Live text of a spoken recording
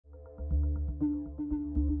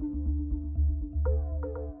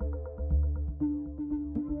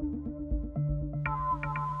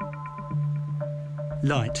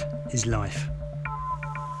Light is life.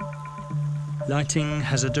 Lighting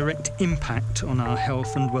has a direct impact on our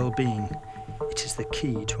health and well-being. It is the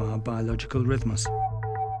key to our biological rhythms.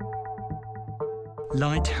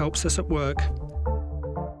 Light helps us at work,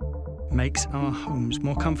 makes our homes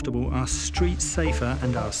more comfortable, our streets safer,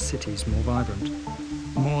 and our cities more vibrant.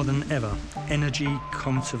 More than ever, energy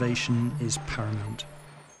conservation is paramount.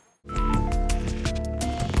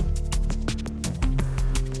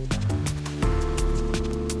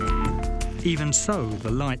 Even so, the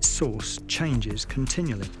light source changes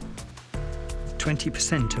continually.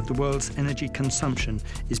 20% of the world's energy consumption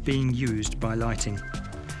is being used by lighting,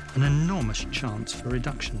 an enormous chance for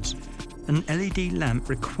reductions. An LED lamp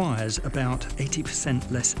requires about 80%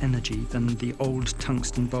 less energy than the old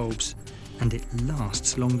tungsten bulbs, and it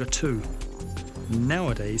lasts longer too.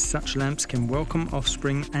 Nowadays, such lamps can welcome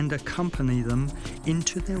offspring and accompany them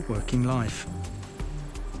into their working life.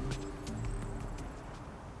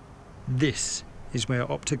 This is where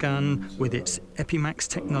Optogan, with its Epimax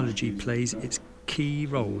technology, plays its key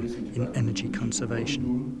role in energy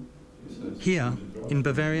conservation. Here, in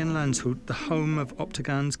Bavarian Landshut, the home of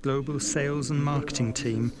Optogan's global sales and marketing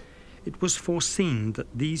team, it was foreseen that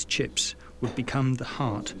these chips would become the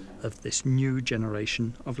heart of this new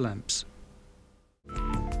generation of lamps.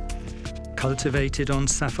 Cultivated on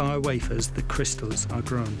sapphire wafers, the crystals are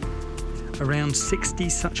grown. Around 60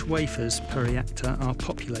 such wafers per reactor are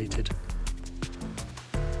populated.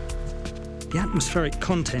 The atmospheric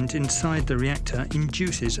content inside the reactor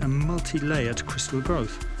induces a multi-layered crystal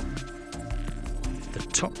growth. The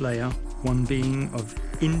top layer, one being of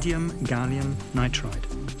indium gallium nitride,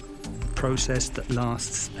 a process that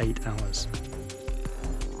lasts 8 hours.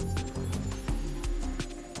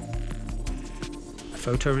 A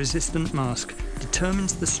photoresistant mask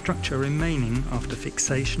determines the structure remaining after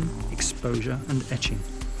fixation, exposure and etching.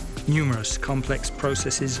 Numerous complex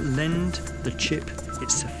processes lend the chip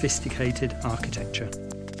its sophisticated architecture.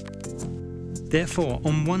 Therefore,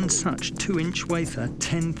 on one such 2-inch wafer,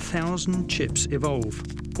 10,000 chips evolve,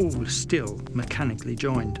 all still mechanically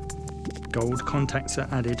joined. Gold contacts are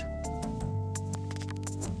added.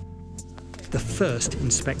 The first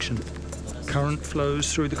inspection. Current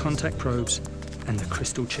flows through the contact probes and the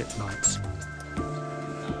crystal chip lights.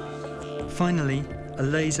 Finally, a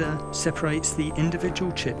laser separates the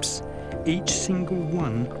individual chips, each single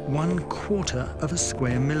one 1/4 of a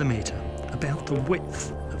square millimetre, about the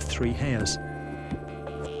width of 3 hairs.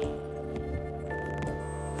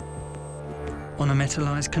 On a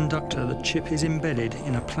metallized conductor, the chip is embedded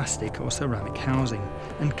in a plastic or ceramic housing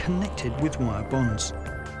and connected with wire bonds.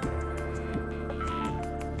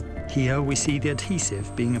 Here we see the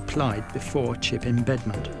adhesive being applied before chip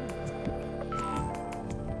embedment.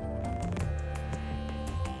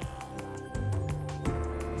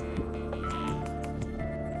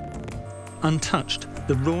 Untouched,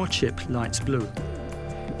 the raw chip lights blue.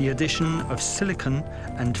 The addition of silicon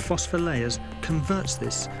and phosphor layers converts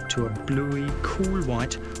this to a bluey, cool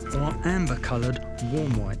white or amber-coloured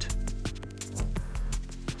warm white.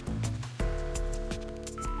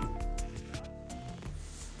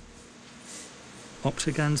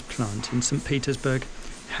 Optogan's plant in St. Petersburg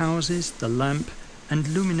houses the lamp and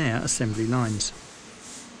luminaire assembly lines.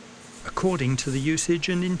 According to the usage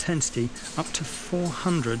and intensity, up to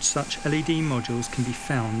 400 such LED modules can be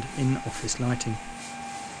found in office lighting.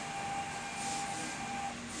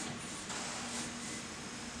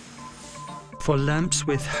 For lamps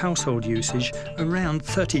with household usage, around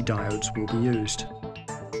 30 diodes will be used.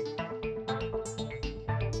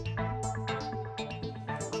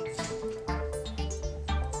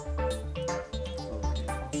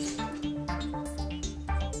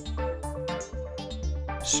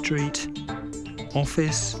 Street,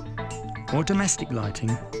 office or domestic lighting,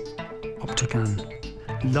 Optogan,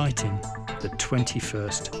 lighting the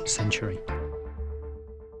 21st century.